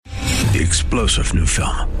The explosive new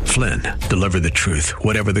film, Flynn, deliver the truth,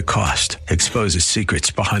 whatever the cost, exposes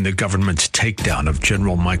secrets behind the government's takedown of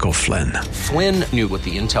General Michael Flynn. Flynn knew what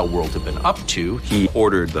the intel world had been up to. He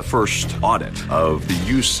ordered the first audit of the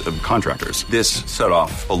use of contractors. This set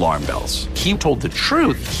off alarm bells. He told the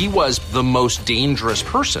truth. He was the most dangerous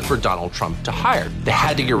person for Donald Trump to hire. They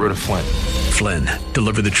had to get rid of Flynn. Flynn,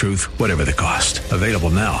 deliver the truth, whatever the cost. Available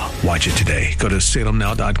now. Watch it today. Go to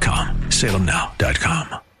salemnow.com.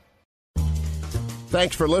 salemnow.com.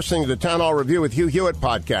 Thanks for listening to the Town Hall Review with Hugh Hewitt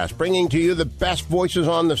podcast, bringing to you the best voices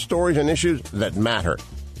on the stories and issues that matter.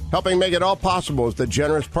 Helping make it all possible is the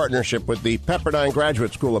generous partnership with the Pepperdine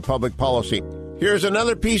Graduate School of Public Policy. Here's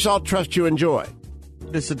another piece I'll trust you enjoy.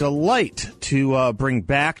 It's a delight to bring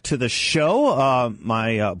back to the show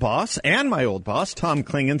my boss and my old boss, Tom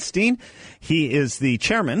Klingenstein. He is the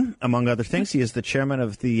chairman, among other things. He is the chairman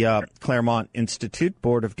of the Claremont Institute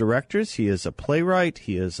Board of Directors. He is a playwright.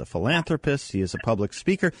 He is a philanthropist. He is a public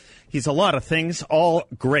speaker. He's a lot of things, all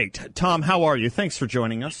great. Tom, how are you? Thanks for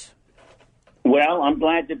joining us. Well, I'm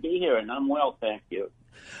glad to be here, and I'm well, thank you.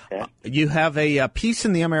 Okay. You have a piece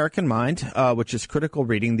in the American Mind, which is critical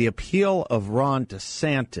reading, The Appeal of Ron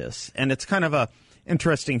DeSantis. And it's kind of a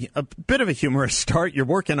bit of a humorous start. You're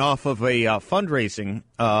working off of a fundraising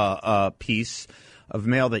piece of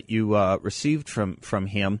mail that you received from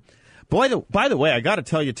him. By the way, I got to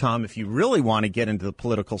tell you, Tom, if you really want to get into the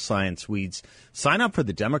political science weeds, sign up for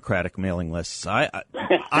the Democratic mailing lists.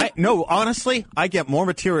 No, honestly, I get more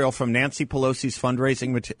material from Nancy Pelosi's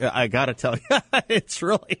fundraising. I got to tell you, it's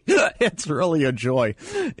really a joy.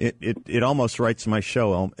 It almost writes my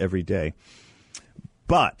show every day.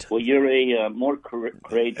 But well, you're a more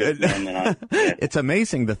courageous man than I am. It's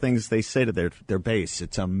amazing the things they say to their base.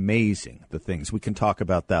 It's amazing the things. We can talk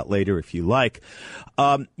about that later if you like.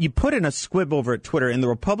 You put in a squib over at Twitter, in the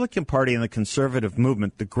Republican Party and the conservative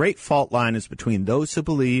movement, the great fault line is between those who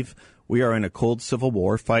believe we are in a cold civil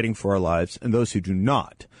war fighting for our lives and those who do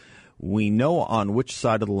not. We know on which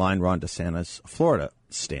side of the line Ron DeSantis, Florida,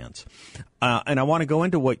 stands. And I want to go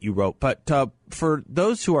into what you wrote, but for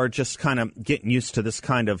those who are just kind of getting used to this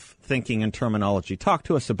kind of thinking and terminology, talk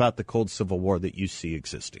to us about the cold civil war that you see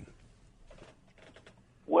existing.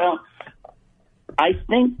 Well, I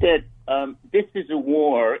think that this is a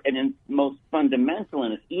war, and in its most fundamental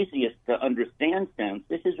and its easiest to understand sense,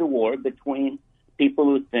 this is a war between people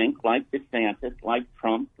who think like DeSantis, like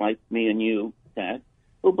Trump, like me and you, Seth,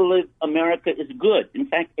 who believe America is good. In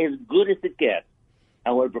fact, as good as it gets,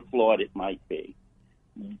 however flawed it might be.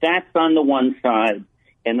 That's on the one side,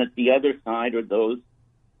 and at the other side are those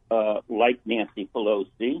like Nancy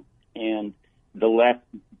Pelosi and the left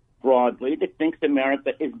broadly that thinks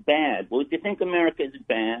America is bad. Well, if you think America is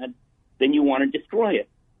bad, then you want to destroy it,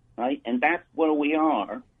 right? And that's where we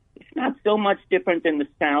are. It's not so much different than the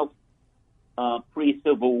South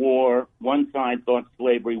pre-Civil War. One side thought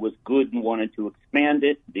slavery was good and wanted to expand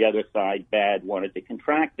it. The other side, bad, wanted to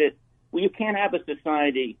contract it. Well, you can't have a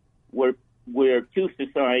society where two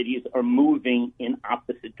societies are moving in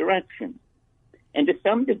opposite directions. And to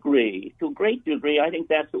some degree, to a great degree, I think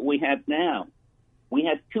that's what we have now. We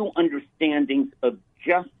have two understandings of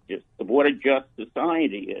justice, of what a just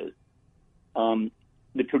society is.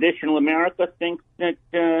 The traditional America thinks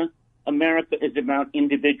that America is about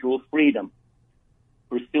individual freedom,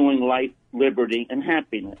 pursuing life, liberty, and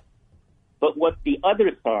happiness. But what the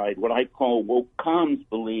other side, what I call woke comms,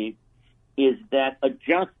 believe is that a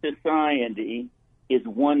just society is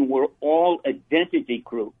one where all identity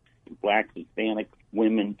groups, blacks, Hispanics,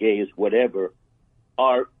 women, gays, whatever,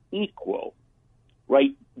 are equal,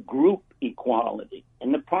 right? Group equality.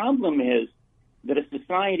 And the problem is that a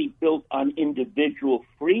society built on individual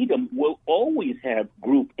freedom will always have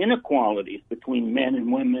group inequalities between men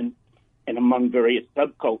and women and among various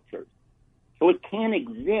subcultures. So it can't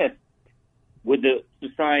exist with a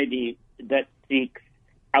society that seeks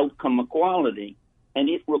outcome equality. And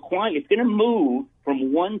it's going to move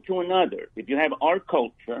from one to another. If you have our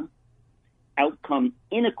culture, outcome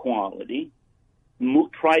inequality,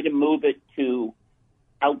 try to move it to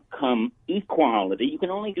outcome equality, you can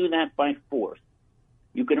only do that by force.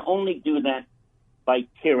 You can only do that by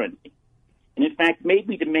tyranny. And in fact,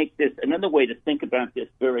 maybe to make this, another way to think about this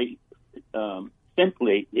very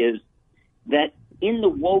simply is that in the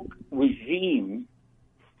woke regime,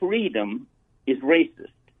 freedom is racist.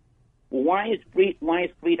 Why is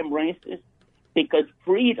freedom racist? Because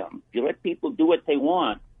freedom, if you let people do what they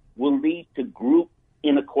want, will lead to group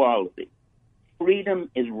inequality.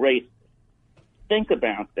 Freedom is racist. Think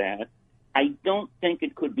about that. I don't think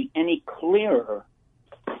it could be any clearer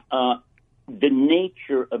the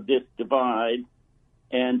nature of this divide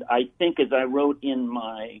And I think, as I wrote in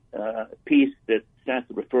my piece that Seth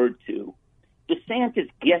referred to, DeSantis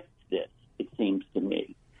gets this, it seems to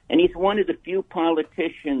me. And he's one of the few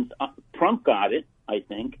politicians, Trump got it, I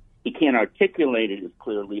think. He can't articulate it as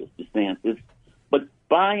clearly as DeSantis. But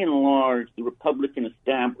by and large, the Republican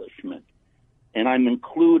establishment, and I'm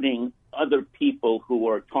including other people who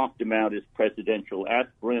are talked about as presidential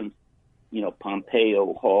aspirants,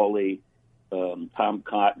 Pompeo, Hawley, Tom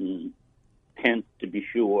Cotton, Pence, to be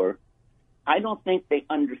sure, I don't think they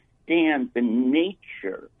understand the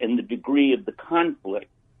nature and the degree of the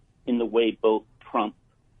conflict in the way both Trump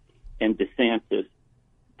and DeSantis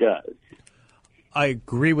does. I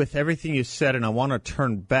agree with everything you said, and I want to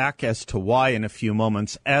turn back as to why in a few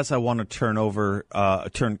moments, as I want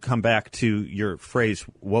to come back to your phrase,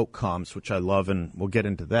 woke comms, which I love, and we'll get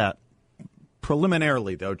into that.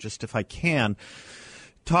 Preliminarily, though, just if I can,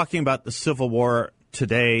 talking about the Civil War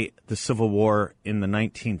today, the Civil War in the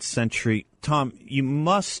 19th century, Tom, you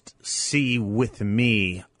must see with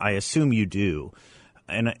me, I assume you do,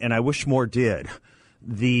 and I wish more did,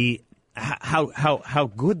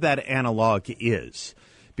 how good that analog is.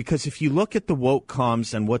 Because if you look at the woke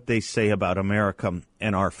comms and what they say about America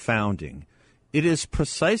and our founding, it is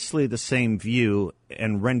precisely the same view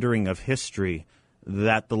and rendering of history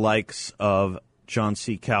that the likes of John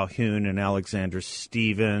C. Calhoun and Alexander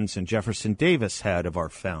Stephens and Jefferson Davis had of our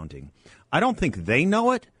founding. I don't think they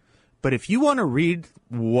know it, but if you want to read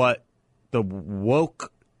what the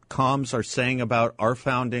woke comms are saying about our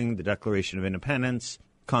founding, the Declaration of Independence,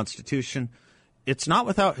 Constitution, it's not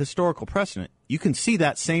without historical precedent. You can see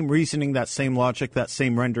that same reasoning, that same logic, that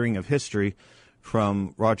same rendering of history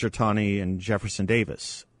from Roger Taney and Jefferson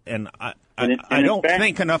Davis. And I don't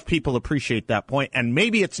think enough people appreciate that point, and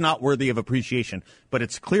maybe it's not worthy of appreciation, but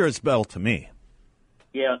it's clear as bell to me.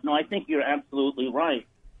 Yeah, no, I think you're absolutely right.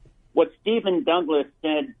 What Stephen Douglas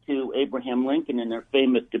said to Abraham Lincoln in their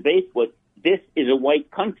famous debate was, this is a white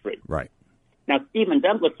country. Right. Now, Stephen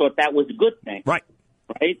Douglas thought that was a good thing. Right.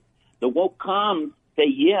 Right? The woke comms say,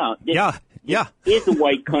 this is a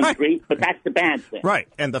white country, right. But that's the bad thing. Right.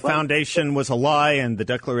 And the foundation was a lie, and the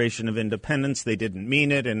Declaration of Independence, they didn't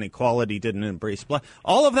mean it, and equality didn't embrace black.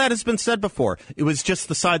 All of that has been said before. It was just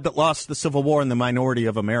the side that lost the Civil War and the minority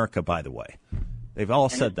of America, by the way. They've all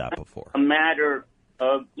said that before. A matter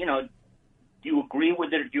of, do you agree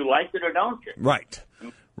with it, do you like it, or don't you? Right.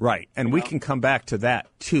 Right. And we can come back to that,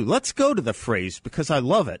 too. Let's go to the phrase, because I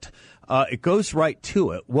love it. It goes right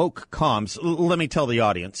to it. Woke comms. Let me tell the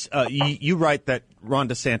audience. You write that Ron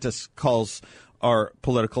DeSantis calls our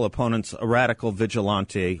political opponents a radical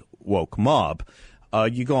vigilante woke mob.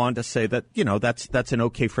 You go on to say that, that's an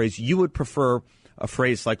okay phrase. You would prefer a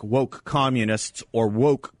phrase like woke communists or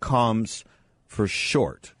woke comms for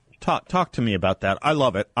short. Talk to me about that. I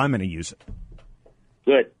love it. I'm going to use it.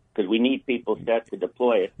 Good, because we need people set to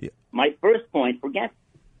deploy it. Yeah. My first point, forget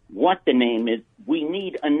what the name is. We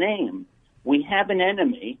need a name. We have an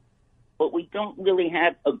enemy, but we don't really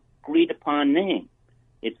have an agreed-upon name.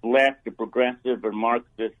 It's left or progressive or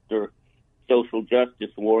Marxist or social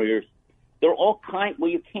justice warriors. They're all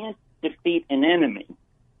you can't defeat an enemy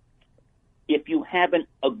if you haven't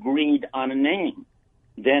agreed on a name.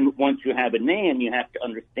 Then once you have a name, you have to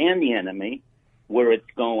understand the enemy, where it's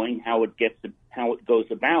going, how it goes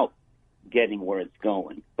about getting where it's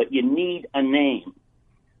going. But you need a name.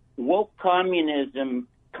 Woke communism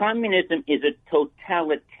is a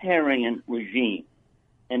totalitarian regime.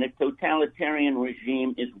 And a totalitarian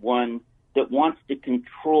regime is one that wants to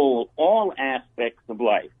control all aspects of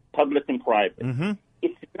life, public and private. Mm-hmm.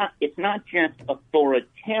 It's not just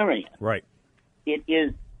authoritarian. Right. It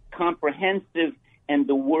is comprehensive, and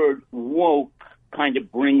the word woke kind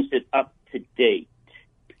of brings it up to date.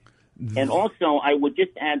 And also, I would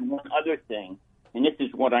just add one other thing, and this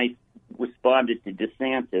is what I responded to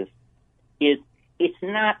DeSantis, is it's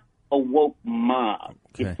not a woke mob.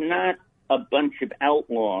 Okay. It's not a bunch of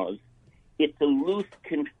outlaws. It's a loose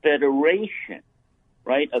confederation,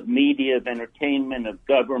 right, of media, of entertainment, of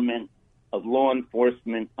government, of law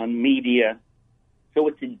enforcement, on media. So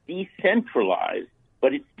it's a decentralized,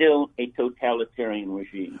 but it's still a totalitarian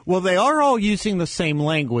regime. Well, they are all using the same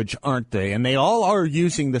language, aren't they? And they all are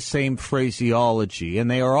using the same phraseology, and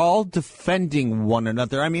they are all defending one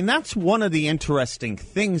another. I mean, that's one of the interesting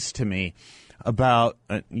things to me about,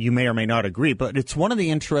 you may or may not agree, but it's one of the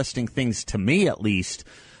interesting things to me, at least,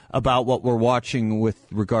 about what we're watching with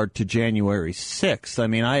regard to January 6th. I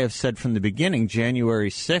mean, I have said from the beginning, January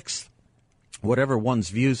 6th, whatever one's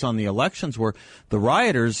views on the elections were, the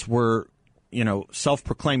rioters were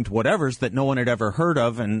self-proclaimed whatevers that no one had ever heard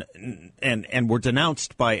of and were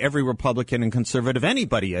denounced by every Republican and conservative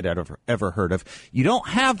anybody had ever heard of. You don't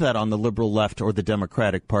have that on the liberal left or the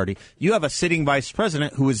Democratic Party. You have a sitting vice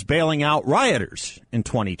president who is bailing out rioters in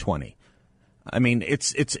 2020. I mean,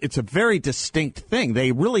 it's a very distinct thing.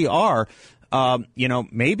 They really are,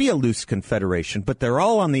 maybe a loose confederation, but they're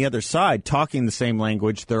all on the other side talking the same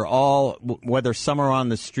language. They're all, whether some are on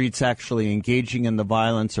the streets actually engaging in the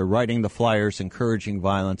violence or writing the flyers encouraging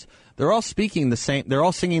violence, they're all speaking the same, they're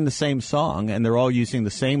all singing the same song, and they're all using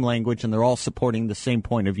the same language, and they're all supporting the same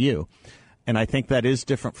point of view. And I think that is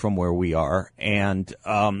different from where we are. And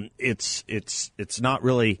it's not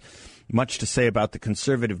really much to say about the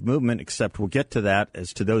conservative movement, except we'll get to that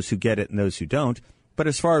as to those who get it and those who don't. But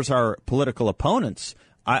as far as our political opponents,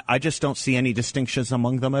 I just don't see any distinctions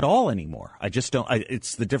among them at all anymore. I just don't.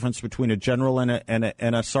 It's the difference between a general and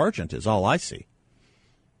a sergeant is all I see.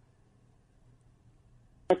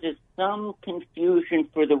 There's some confusion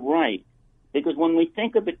for the right, because when we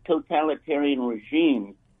think of a totalitarian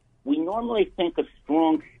regime, we normally think of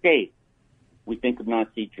strong states. We think of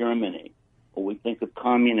Nazi Germany, or we think of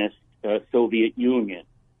communist Soviet Union,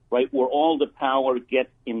 right, where all the power gets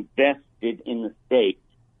invested in the state,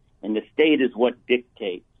 and the state is what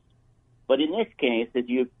dictates. But in this case, as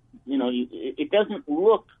it doesn't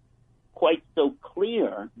look quite so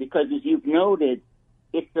clear, because as you've noted,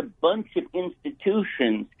 it's a bunch of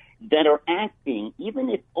institutions that are acting, even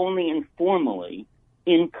if only informally,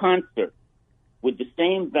 in concert with the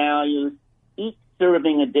same values, each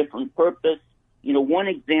serving a different purpose. One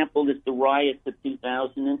example is the riots of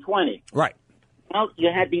 2020. Right. Now, you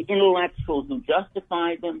had the intellectuals who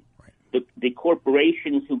justified them, the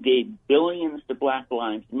corporations who gave billions to Black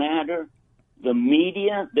Lives Matter, the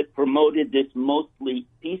media that promoted this mostly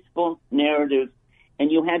peaceful narrative,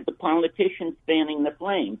 and you had the politicians fanning the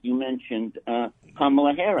flames. You mentioned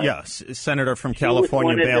Kamala Harris. Yes, senator from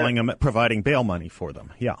California providing bail money for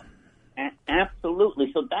them. Yeah.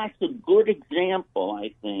 Absolutely. So that's a good example,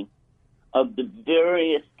 I think, of the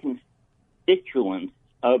various constituents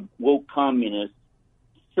of woke communists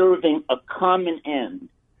serving a common end.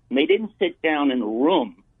 And they didn't sit down in a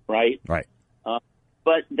room, right? Right.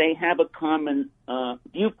 But they have a common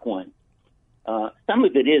viewpoint. Some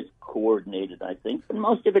of it is coordinated, I think, but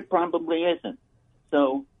most of it probably isn't.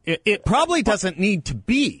 So it probably doesn't need to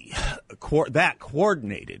be that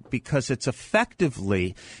coordinated, because it's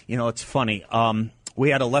effectively, it's funny. We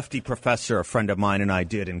had a lefty professor, a friend of mine and I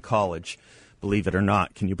did in college. Believe it or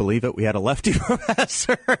not. Can you believe it? We had a lefty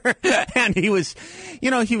professor, and he was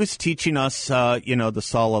teaching us, the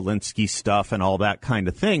Saul Alinsky stuff and all that kind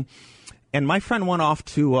of thing. And my friend went off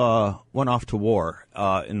to war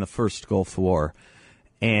in the first Gulf War,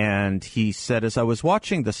 and he said, as I was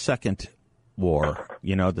watching the second war,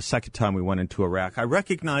 the second time we went into Iraq, I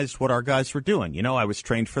recognized what our guys were doing. I was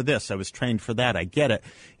trained for this, I was trained for that. I get it.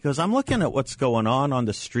 He goes, I'm looking at what's going on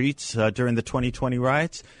the streets during the 2020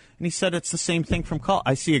 riots. And he said, it's the same thing from college.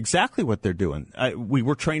 I see exactly what they're doing. We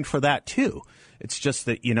were trained for that, too. It's just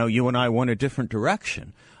that, you and I went a different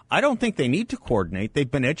direction. I don't think they need to coordinate.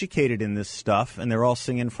 They've been educated in this stuff, and they're all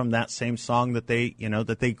singing from that same song that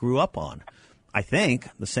they grew up on. I think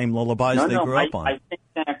the same lullabies they grew up on.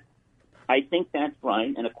 I think that's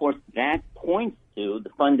right. And, of course, that points to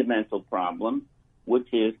the fundamental problem,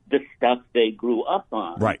 which is the stuff they grew up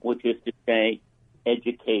on, right, which is to say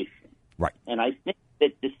education. Right. And I think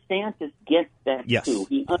that DeSantis gets that, too.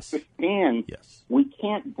 He understands we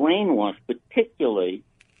can't brainwash, particularly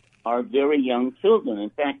our very young children.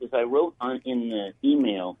 In fact, as I wrote in the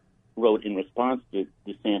email, in response to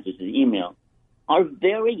DeSantis' email, our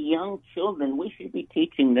very young children, we should be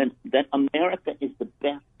teaching them that America is the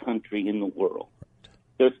best country in the world.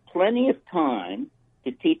 There's plenty of time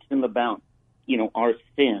to teach them about, our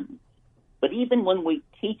sins. But even when we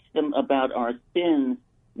teach them about our sins,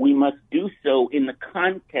 we must do so in the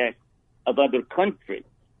context of other countries,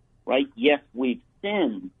 right? Yes, we've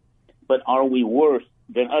sinned, but are we worse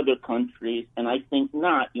than other countries? And I think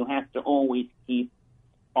not. You have to always keep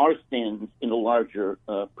our sins in a larger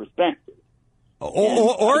perspective.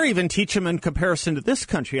 Or even teach them in comparison to this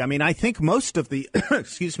country. I mean, I think most of the,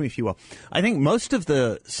 excuse me if you will, I think most of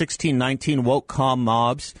the 1619 woke comm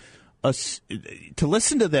mobs, to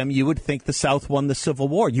listen to them, you would think the South won the Civil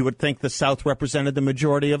War. You would think the South represented the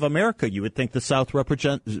majority of America. You would think the South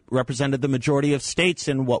represented the majority of states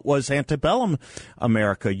in what was antebellum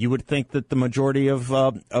America. You would think that the majority of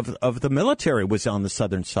the military was on the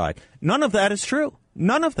Southern side. None of that is true.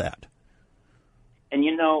 None of that. And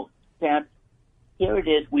Seth, here it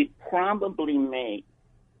is. We've probably made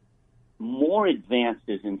more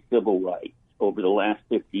advances in civil rights over the last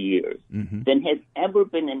 50 years than has ever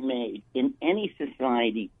been made in any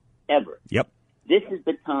society ever. Yep. This is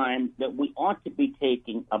the time that we ought to be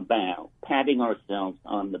taking a bow, patting ourselves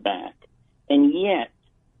on the back. And yet,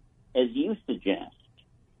 as you suggest,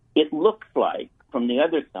 it looks like, from the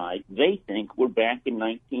other side, they think we're back in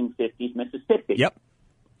 1950s Mississippi. Yep.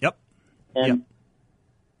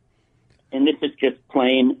 And this is just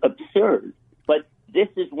plain absurd. But this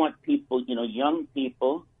is what people, young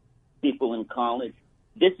people, people in college,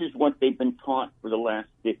 this is what they've been taught for the last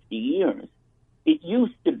 50 years. It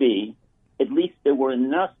used to be, at least there were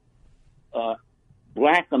enough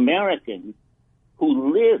black Americans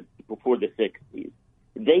who lived before the 60s.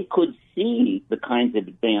 They could see the kinds of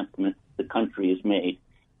advancements the country has made.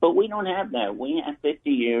 But we don't have that. We have 50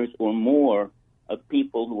 years or more of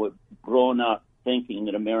people who have grown up thinking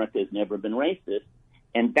that America has never been racist.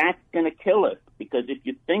 And that's going to kill us, because if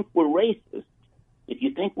you think we're racist, if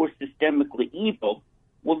you think we're systemically evil,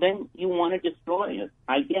 well, then you want to destroy us.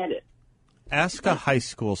 I get it. Ask a high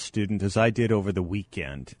school student, as I did over the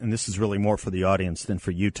weekend, and this is really more for the audience than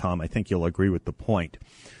for you, Tom. I think you'll agree with the point.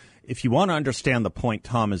 If you want to understand the point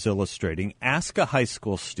Tom is illustrating, ask a high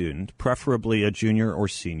school student, preferably a junior or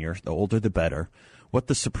senior, the older the better, what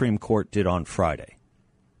the Supreme Court did on Friday.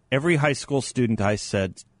 Every high school student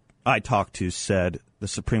I talked to said the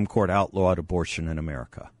Supreme Court outlawed abortion in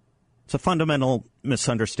America. It's a fundamental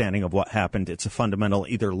misunderstanding of what happened. It's a fundamental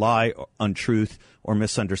either lie, or untruth, or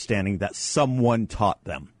misunderstanding that someone taught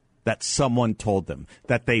them, that someone told them,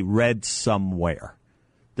 that they read somewhere.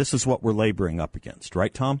 This is what we're laboring up against,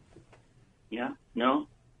 right, Tom? Yeah, no.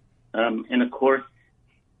 And, of course,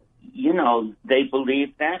 they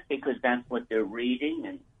believe that because that's what they're reading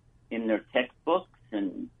and in their textbooks.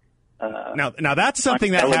 And Now that's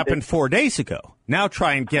something that happened 4 days ago. Now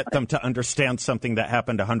try and get them to understand something that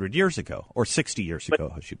happened 100 years ago, or 60 years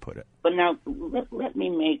ago, as you put it. But now let me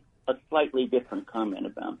make a slightly different comment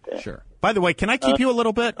about that. Sure. By the way, can I keep you a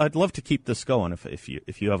little bit? I'd love to keep this going if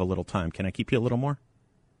you have a little time. Can I keep you a little more?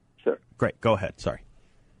 Sure. Great. Go ahead. Sorry.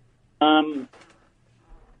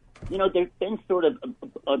 There's been sort of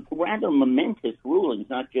a rather momentous rulings,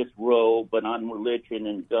 not just Roe, but on religion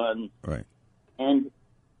and guns. Right. And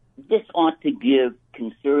this ought to give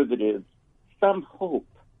conservatives some hope.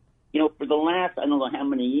 For the last, I don't know how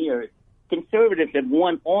many years, conservatives have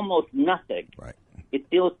won almost nothing. Right. It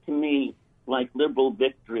feels to me like liberal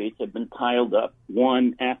victories have been piled up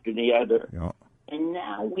one after the other. Yeah. And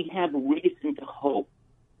now we have reason to hope.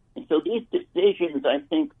 And so these decisions, I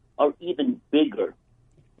think, are even bigger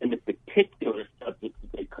than the particular subjects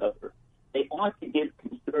that they cover. They ought to give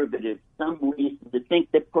conservatives some reason to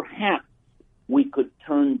think that perhaps we could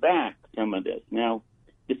turn back some of this. Now,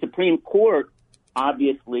 the Supreme Court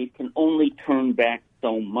obviously can only turn back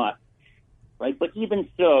so much, right? But even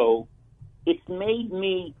so, it's made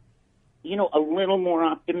me, a little more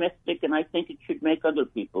optimistic, and I think it should make other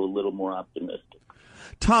people a little more optimistic.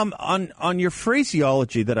 Tom, on your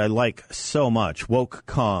phraseology that I like so much, woke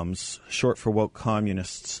comms, short for woke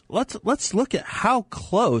communists, let's look at how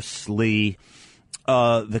closely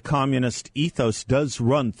the communist ethos does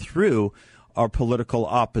run through our political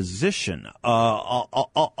opposition.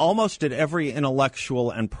 Almost at every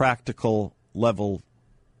intellectual and practical level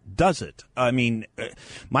does it. I mean,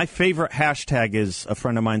 my favorite hashtag is, a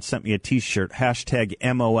friend of mine sent me a T-shirt, hashtag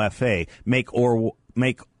MOFA,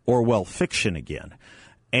 make Orwell fiction again.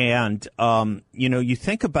 And, you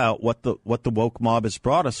think about what the woke mob has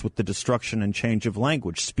brought us with the destruction and change of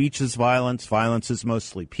language. Speech is violence. Violence is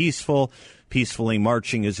mostly peaceful. Peacefully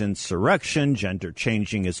marching is insurrection. Gender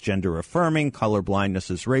changing is gender affirming. Color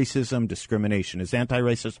blindness is racism. Discrimination is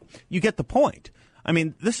anti-racist. You get the point. I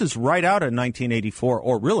mean, this is right out of 1984,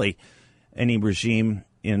 or really any regime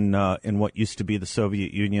in what used to be the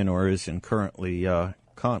Soviet Union or is currently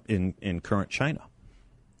in current China.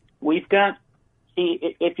 We've got,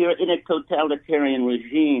 if you're in a totalitarian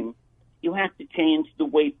regime, you have to change the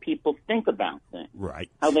way people think about things. Right.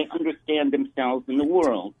 How they understand themselves in the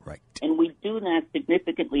world. Right. And we do that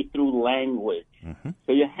significantly through language. Mm-hmm.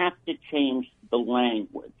 So you have to change the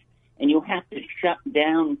language. And you have to shut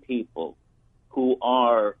down people who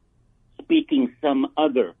are speaking some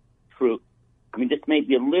other truth. I mean, this may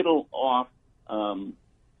be a little off,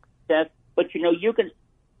 Seth, but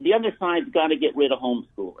the other side's got to get rid of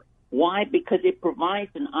homeschooling. Why? Because it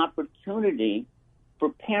provides an opportunity for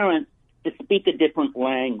parents to speak a different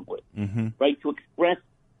language, mm-hmm. right? To express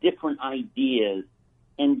different ideas.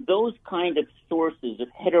 And those kind of sources of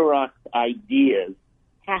heterodox ideas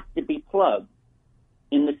have to be plugged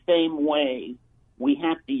in the same way we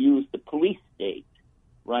have to use the police state,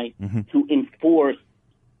 right, mm-hmm. to enforce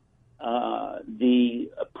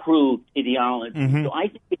the approved ideology. Mm-hmm. So I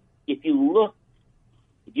think if you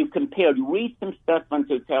compare, read some stuff on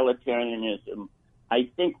totalitarianism. I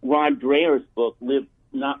think Rod Dreher's book, Live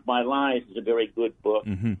Not by Lies, is a very good book,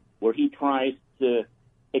 mm-hmm. where he tries to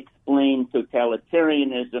explain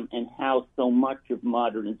totalitarianism and how so much of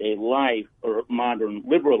modern day life, or modern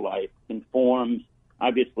liberal life, conforms.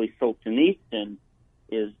 Obviously, Solzhenitsyn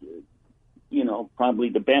is, probably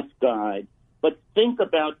the best guide. But think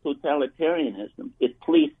about totalitarianism. It's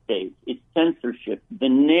police states, it's censorship, the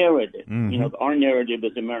narrative. Mm-hmm. Our narrative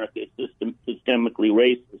as America is systemically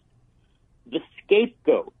racist. The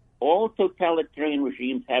scapegoat. All totalitarian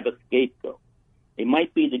regimes have a scapegoat. They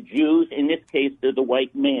might be the Jews. In this case, they're the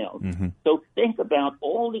white males. Mm-hmm. So think about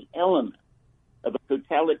all the elements of a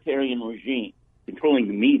totalitarian regime. Controlling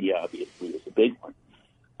the media, obviously, is a big one.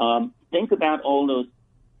 Think about all those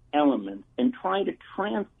elements and try to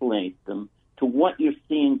translate them to what you're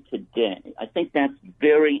seeing today. I think that's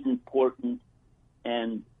very important.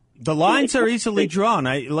 And the lines are easily drawn.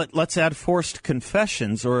 Let's add forced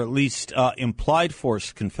confessions, or at least implied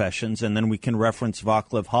forced confessions, and then we can reference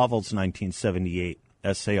Václav Havel's 1978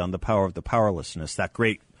 essay on the power of the powerlessness, that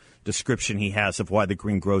great description he has of why the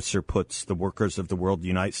greengrocer puts the Workers of the World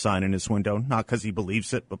Unite sign in his window, not because he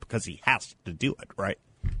believes it, but because he has to do it, right?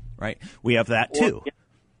 Right? We have that, too.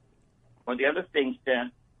 Well, the other thing,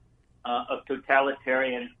 Seth, of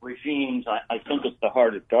totalitarian regimes, I think it's the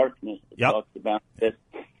Heart of Darkness that talks about this,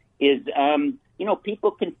 is,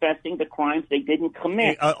 people confessing the crimes they didn't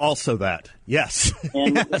commit. Also that, yes.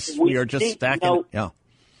 And yes, we are just stacking it. Yeah.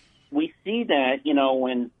 We see that,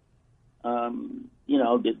 when,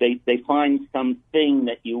 they find something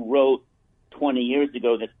that you wrote 20 years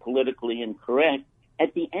ago that's politically incorrect.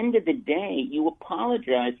 At the end of the day, you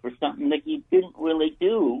apologize for something that you didn't really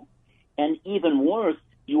do. And even worse,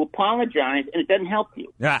 you apologize and it doesn't help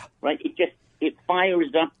you. Yeah. Right? It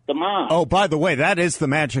fires up the mob. Oh, by the way, that is the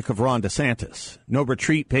magic of Ron DeSantis. No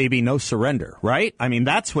retreat, baby, no surrender, right? I mean,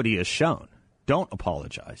 that's what he has shown. Don't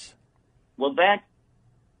apologize. Well, I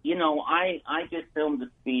just filmed a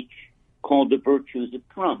speech called The Virtues of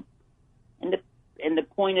Trump. And the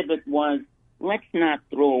point of it was, let's not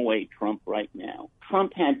throw away Trump right now.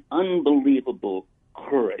 Trump had unbelievable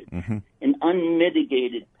courage and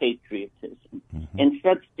unmitigated patriotism and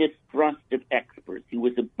such distrust of experts. He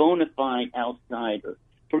was a bona fide outsider.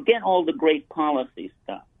 Forget all the great policy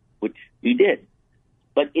stuff, which he did.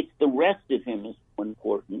 But it's the rest of him is so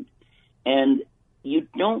important. And you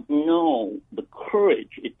don't know the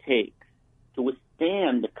courage it takes to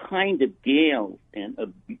withstand the kind of gales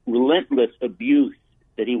and relentless abuse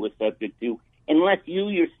that he was subject to unless you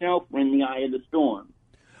yourself were in the eye of the storm.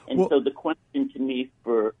 And so the question to me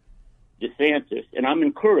for DeSantis, and I'm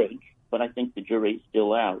encouraged, but I think the jury's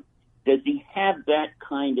still out, does he have that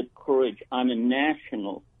kind of courage on a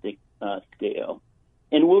national scale?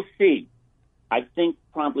 And we'll see. I think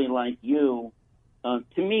probably like you, to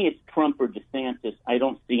me it's Trump or DeSantis. I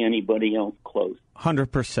don't see anybody else close.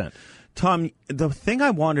 100%. Tom, the thing I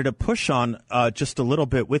wanted to push on just a little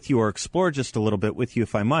bit with you, or explore just a little bit with you,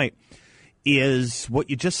 if I might, is what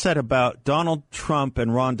you just said about Donald Trump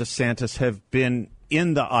and Ron DeSantis have been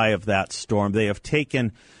in the eye of that storm. They have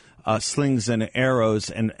taken slings and arrows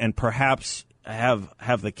and perhaps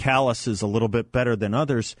have the calluses a little bit better than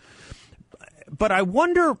others. But I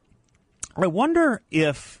wonder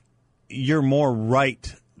if you're more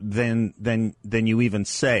right than you even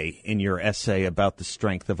say in your essay about the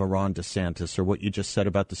strength of a Ron DeSantis, or what you just said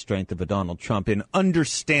about the strength of a Donald Trump in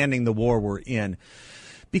understanding the war we're in.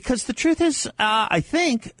 Because the truth is, I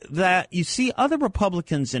think that you see other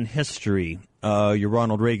Republicans in history, your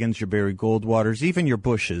Ronald Reagans, your Barry Goldwaters, even your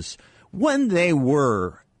Bushes, when they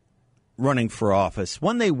were running for office,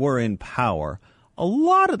 when they were in power, a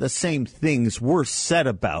lot of the same things were said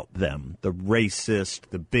about them, the racist,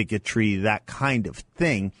 the bigotry, that kind of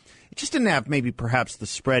thing. It just didn't have maybe perhaps the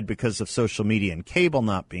spread because of social media and cable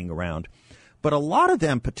not being around. But a lot of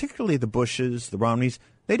them, particularly the Bushes, the Romneys,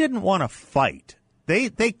 they didn't want to fight.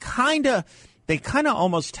 They kind of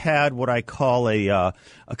almost had what I call a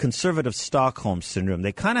conservative Stockholm syndrome.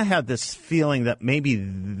 They kind of had this feeling that maybe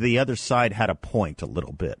the other side had a point a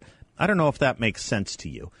little bit. I don't know if that makes sense to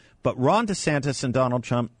you. But Ron DeSantis and Donald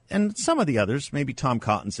Trump and some of the others, maybe Tom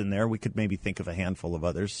Cotton's in there. We could maybe think of a handful of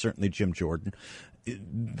others, certainly Jim Jordan.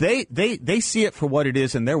 They see it for what it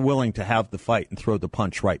is, and they're willing to have the fight and throw the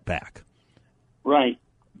punch right back. Right.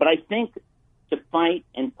 But I think to fight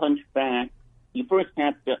and punch back, you first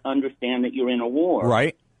have to understand that you're in a war.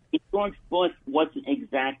 Right. George Bush wasn't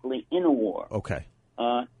exactly in a war. Okay.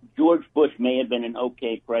 George Bush may have been an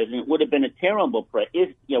okay president, would have been a terrible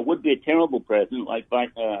would be a terrible president like Vice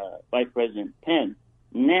President Pence.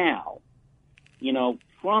 Now,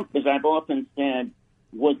 Trump, as I've often said,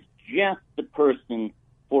 was just the person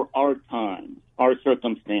for our times, our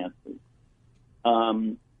circumstances.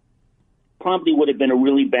 Probably would have been a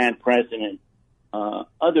really bad president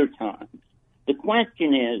other times. The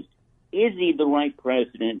question is he the right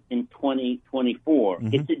president in 2024?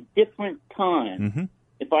 Mm-hmm. It's a different time. Mm-hmm.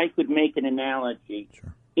 If I could make an analogy,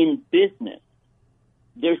 sure. In business,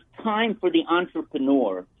 there's time for the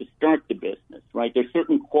entrepreneur to start the business, right? There's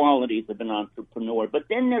certain qualities of an entrepreneur. But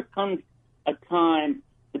then there comes a time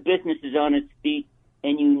the business is on its feet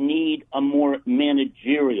and you need a more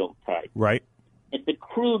managerial type. Right. It's a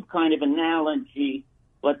crude kind of analogy,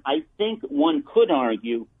 but I think one could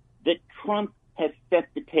argue that Trump has set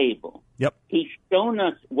the table. Yep. He's shown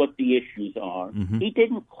us what the issues are. Mm-hmm. He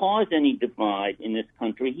didn't cause any divide in this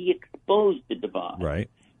country. He exposed the divide. Right.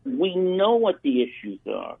 We know what the issues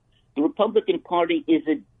are. The Republican Party is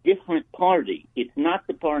a different party. It's not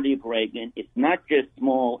the party of Reagan. It's not just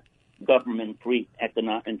small government, free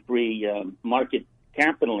market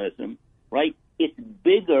capitalism, right? It's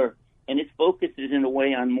bigger, and it focuses in a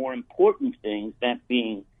way on more important things, that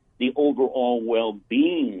being the overall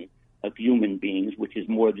well-being of human beings, which is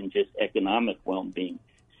more than just economic well-being.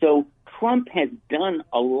 So Trump has done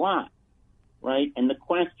a lot, right? And the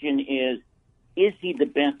question is he the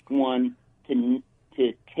best one to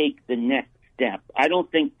take the next step? I don't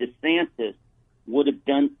think DeSantis would have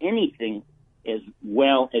done anything as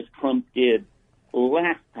well as Trump did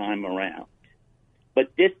last time around.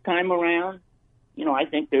 But this time around, I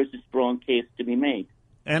think there's a strong case to be made.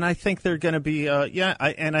 And I think they're going to be,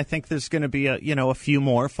 I think there's going to be, a few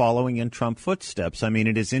more following in Trump footsteps. I mean,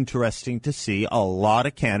 it is interesting to see a lot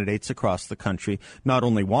of candidates across the country not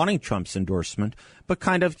only wanting Trump's endorsement, but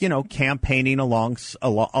kind of, campaigning along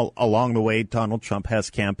the way Donald Trump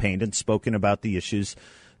has campaigned and spoken about the issues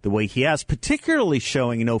the way he has, particularly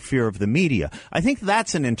showing no fear of the media. I think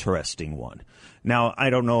that's an interesting one. Now, I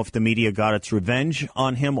don't know if the media got its revenge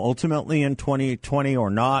on him ultimately in 2020 or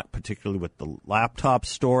not, particularly with the laptop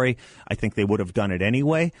story. I think they would have done it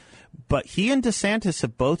anyway. But he and DeSantis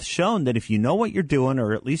have both shown that if you know what you're doing,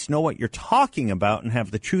 or at least know what you're talking about and have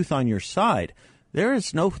the truth on your side, there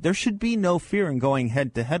should be no fear in going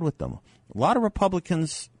head to head with them. A lot of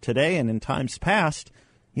Republicans today and in times past,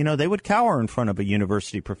 they would cower in front of a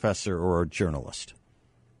university professor or a journalist.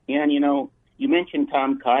 Yeah, and you mentioned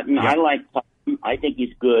Tom Cotton. Yeah. I like Tom. I think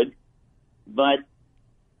he's good. But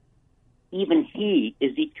even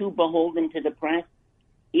is he too beholden to the press?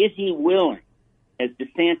 Is he willing, as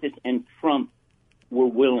DeSantis and Trump are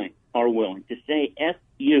willing, to say, F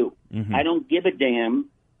you, mm-hmm. I don't give a damn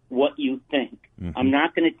what you think. Mm-hmm. I'm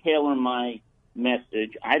not going to tailor my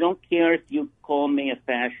message. I don't care if you call me a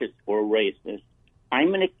fascist or a racist. I'm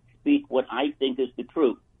going to speak what I think is the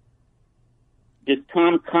truth. Does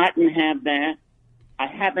Tom Cotton have that? I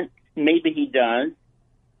haven't. Maybe he does.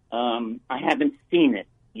 I haven't seen it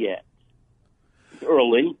yet. It's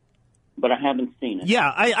early, but I haven't seen it. Yeah,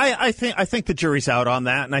 I think the jury's out on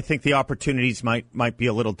that, and I think the opportunities might be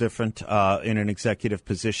a little different in an executive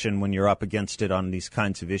position when you're up against it on these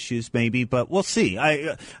kinds of issues, maybe. But we'll see.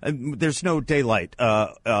 There's no daylight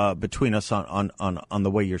between us on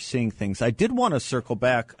the way you're seeing things. I did want to circle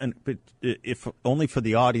back, and if only for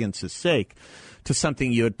the audience's sake, to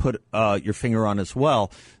something you had put your finger on as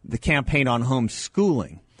well, the campaign on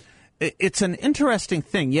homeschooling. It's an interesting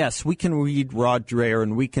thing. Yes, we can read Rod Dreher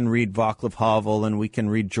and we can read Václav Havel and we can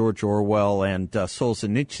read George Orwell and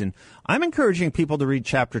Solzhenitsyn. I'm encouraging people to read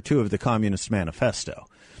Chapter 2 of the Communist Manifesto.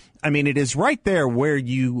 I mean, it is right there where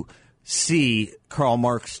you see Karl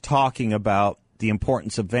Marx talking about the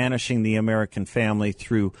importance of vanishing the American family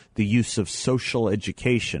through the use of social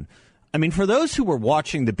education. I mean, for those who were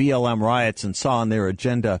watching the BLM riots and saw on their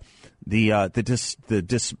agenda the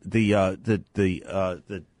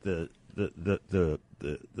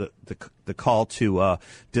call to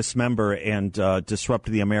dismember and disrupt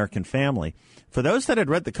the American family, for those that had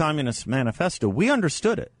read the Communist Manifesto, we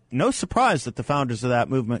understood it. No surprise that the founders of that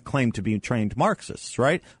movement claimed to be trained Marxists,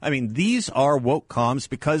 right? I mean, these are woke comms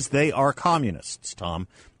because they are communists, Tom.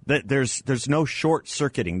 There's no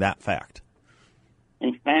short-circuiting that fact.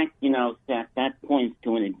 In fact, Seth, that points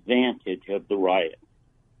to an advantage of the riot.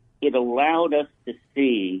 It allowed us to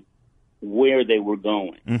see where they were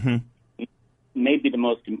going. Mm-hmm. Maybe the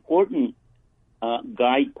most important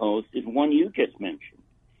guidepost is one you just mentioned.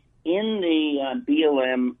 In the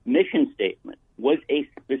BLM mission statement was a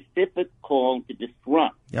specific call to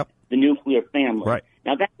disrupt the nuclear family. Right.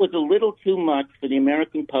 Now, that was a little too much for the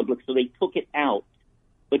American public, so they took it out.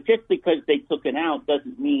 But But just because they took it out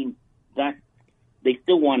doesn't mean that they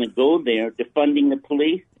still want to go there. Defunding the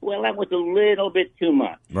police, well, that was a little bit too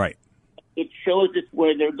much. Right. It shows us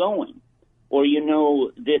where they're going. Or,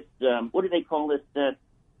 this, what do they call this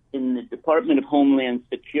in the Department of Homeland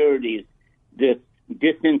Security, this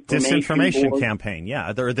disinformation campaign.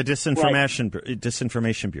 Yeah, they're the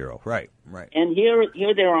Disinformation Bureau. Right. And here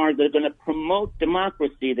they are. They're going to promote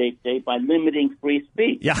democracy, they say, by limiting free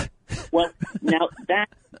speech. Yeah. Well, now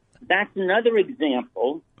that's another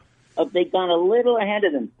example of they got a little ahead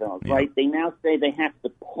of themselves, right? They now say they have to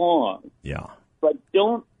pause. Yeah. But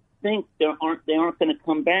don't think they aren't going to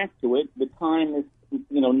come back to it. The time is,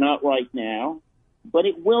 not right now, but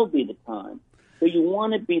it will be the time. So you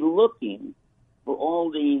want to be looking for all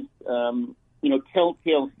these,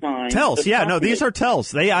 telltale signs. Tells, yeah, no, these are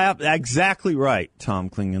tells. They are exactly right, Tom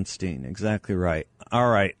Klingenstein, exactly right. All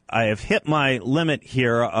right, I have hit my limit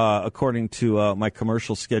here according to my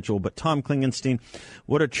commercial schedule, but Tom Klingenstein,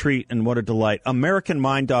 what a treat and what a delight.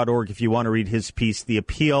 AmericanMind.org if you want to read his piece, The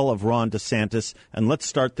Appeal of Ron DeSantis, and let's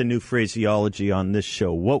start the new phraseology on this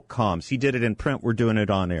show, woke comms. He did it in print, we're doing it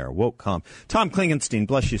on air, woke comm. Tom Klingenstein,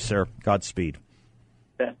 bless you, sir. Godspeed.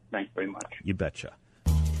 Thanks very much. You betcha.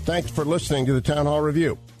 Thanks for listening to the Town Hall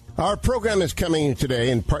Review. Our program is coming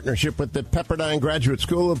today in partnership with the Pepperdine Graduate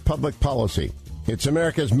School of Public Policy. It's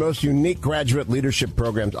America's most unique graduate leadership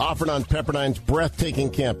programs offered on Pepperdine's breathtaking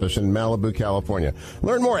campus in Malibu, California.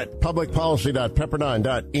 Learn more at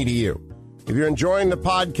publicpolicy.pepperdine.edu. If you're enjoying the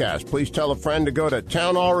podcast, please tell a friend to go to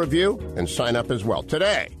Town Hall Review and sign up as well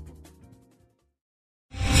today.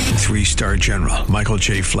 3-star General Michael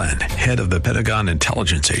J. Flynn, head of the Pentagon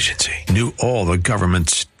Intelligence Agency, knew all the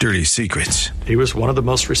government's dirty secrets. He was one of the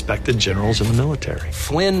most respected generals in the military.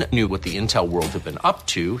 Flynn knew what the intel world had been up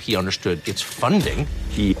to. He understood its funding.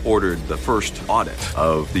 He ordered the first audit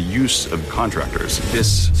of the use of contractors.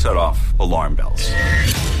 This set off alarm bells.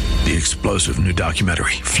 The explosive new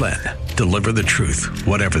documentary, Flynn, Deliver the Truth,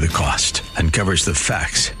 Whatever the Cost, uncovers the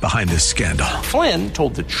facts behind this scandal. Flynn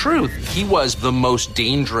told the truth. He was the most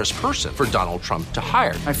dangerous person for Donald Trump to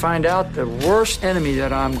hire. I find out the worst enemy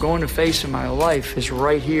that I'm going to face in my life is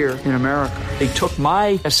right here in America. They took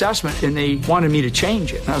my assessment and they wanted me to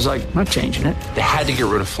change it. And I was like, I'm not changing it. They had to get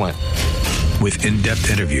rid of Flynn. With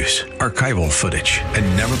in-depth interviews, archival footage, and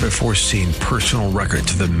never-before-seen personal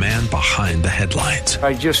records of the man behind the headlines.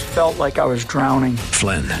 I just felt like I was drowning.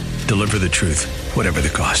 Flynn, Deliver the Truth, Whatever the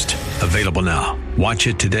Cost. Available now. Watch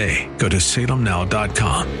it today. Go to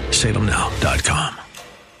salemnow.com. salemnow.com.